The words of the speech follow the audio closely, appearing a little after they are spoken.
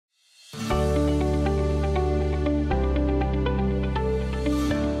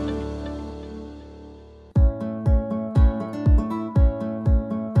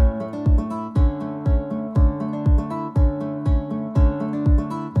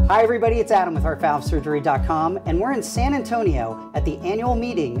Hi everybody, it's Adam with HeartValveSurgery.com, and we're in San Antonio at the annual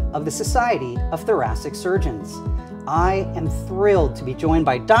meeting of the Society of Thoracic Surgeons. I am thrilled to be joined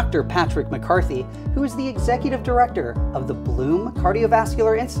by Dr. Patrick McCarthy, who is the Executive Director of the Bloom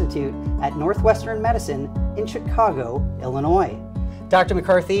Cardiovascular Institute at Northwestern Medicine in Chicago, Illinois. Dr.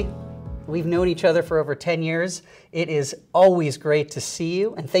 McCarthy, we've known each other for over 10 years. It is always great to see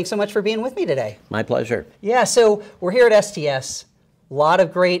you, and thanks so much for being with me today. My pleasure. Yeah, so we're here at STS. A lot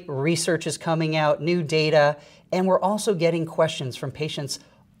of great research is coming out, new data, and we're also getting questions from patients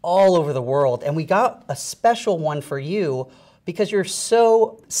all over the world. And we got a special one for you because you're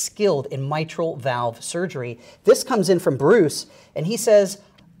so skilled in mitral valve surgery. This comes in from Bruce, and he says,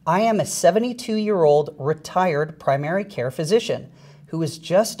 I am a 72-year-old retired primary care physician who was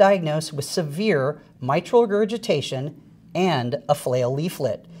just diagnosed with severe mitral regurgitation and a flail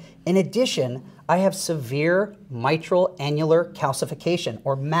leaflet. In addition, I have severe mitral annular calcification,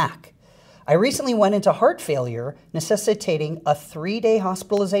 or MAC. I recently went into heart failure, necessitating a 3-day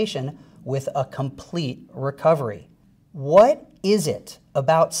hospitalization with a complete recovery. What is it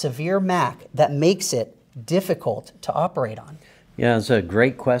about severe MAC that makes it difficult to operate on? Yeah, it's a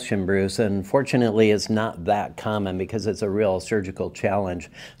great question, Bruce, and fortunately it's not that common because it's a real surgical challenge.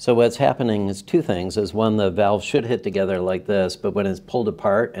 So what's happening is two things. Is one, the valve should hit together like this, but when it's pulled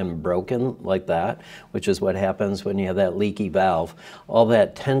apart and broken like that, which is what happens when you have that leaky valve, all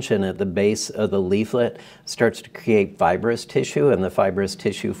that tension at the base of the leaflet starts to create fibrous tissue, and the fibrous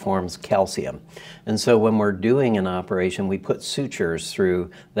tissue forms calcium. And so when we're doing an operation, we put sutures through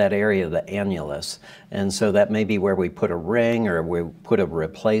that area, the annulus. And so that may be where we put a ring or we put a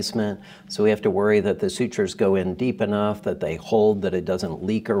replacement. So we have to worry that the sutures go in deep enough that they hold, that it doesn't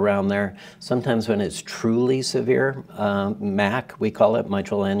leak around there. Sometimes when it's truly severe, MAC, we call it,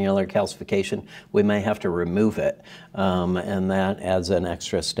 mitral annular calcification, we may have to remove it. And that adds an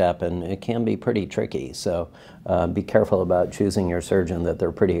extra step, and it can be pretty tricky. So be careful about choosing your surgeon, that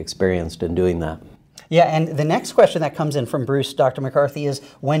they're pretty experienced in doing that. Yeah, and the next question that comes in from Bruce, Dr. McCarthy, is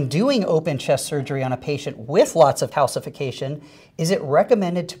when doing open chest surgery on a patient with lots of calcification, is it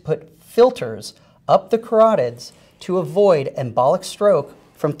recommended to put filters up the carotids to avoid embolic stroke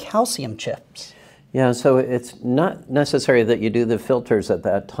from calcium chips? Yeah, so it's not necessary that you do the filters at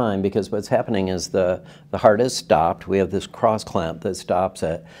that time, because what's happening is the heart is stopped. We have this cross clamp that stops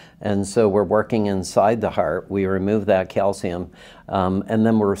it. And so we're working inside the heart. We remove that calcium, and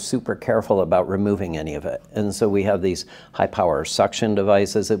then we're super careful about removing any of it. And so we have these high power suction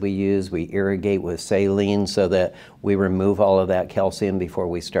devices that we use. We irrigate with saline so that we remove all of that calcium before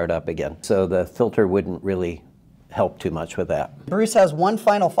we start up again. So the filter wouldn't really help too much with that. Bruce has one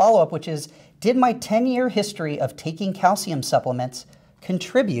final follow-up, which is, did my 10-year history of taking calcium supplements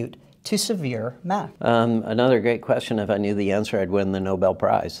contribute to severe MAC? Another great question. If I knew the answer, I'd win the Nobel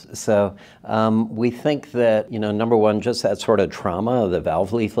Prize. So we think that, number one, just that sort of trauma of the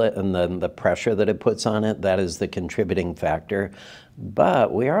valve leaflet and the pressure that it puts on it, that is the contributing factor.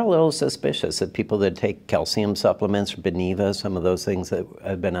 But we are a little suspicious that people that take calcium supplements, Beniva, some of those things that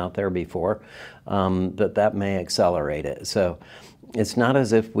have been out there before, that may accelerate it. So it's not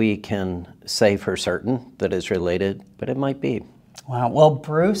as if we can say for certain that it's related, but it might be. Wow. Well,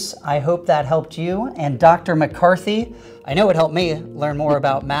 Bruce, I hope that helped you. And Dr. McCarthy, I know it helped me learn more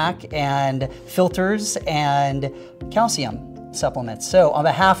about MAC and filters and calcium supplements. So on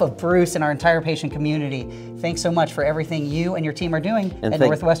behalf of Bruce and our entire patient community, thanks so much for everything you and your team are doing at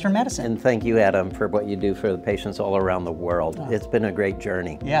Northwestern Medicine. And thank you, Adam, for what you do for the patients all around the world. Oh. It's been a great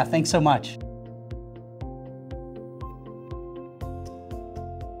journey. Yeah, thanks so much.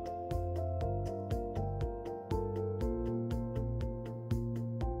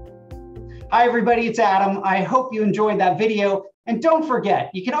 Hi everybody, it's Adam. I hope you enjoyed that video. And don't forget,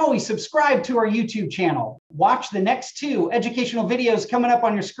 you can always subscribe to our YouTube channel. Watch the next 2 educational videos coming up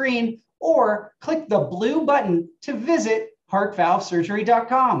on your screen, or click the blue button to visit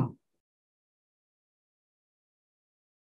HeartValveSurgery.com.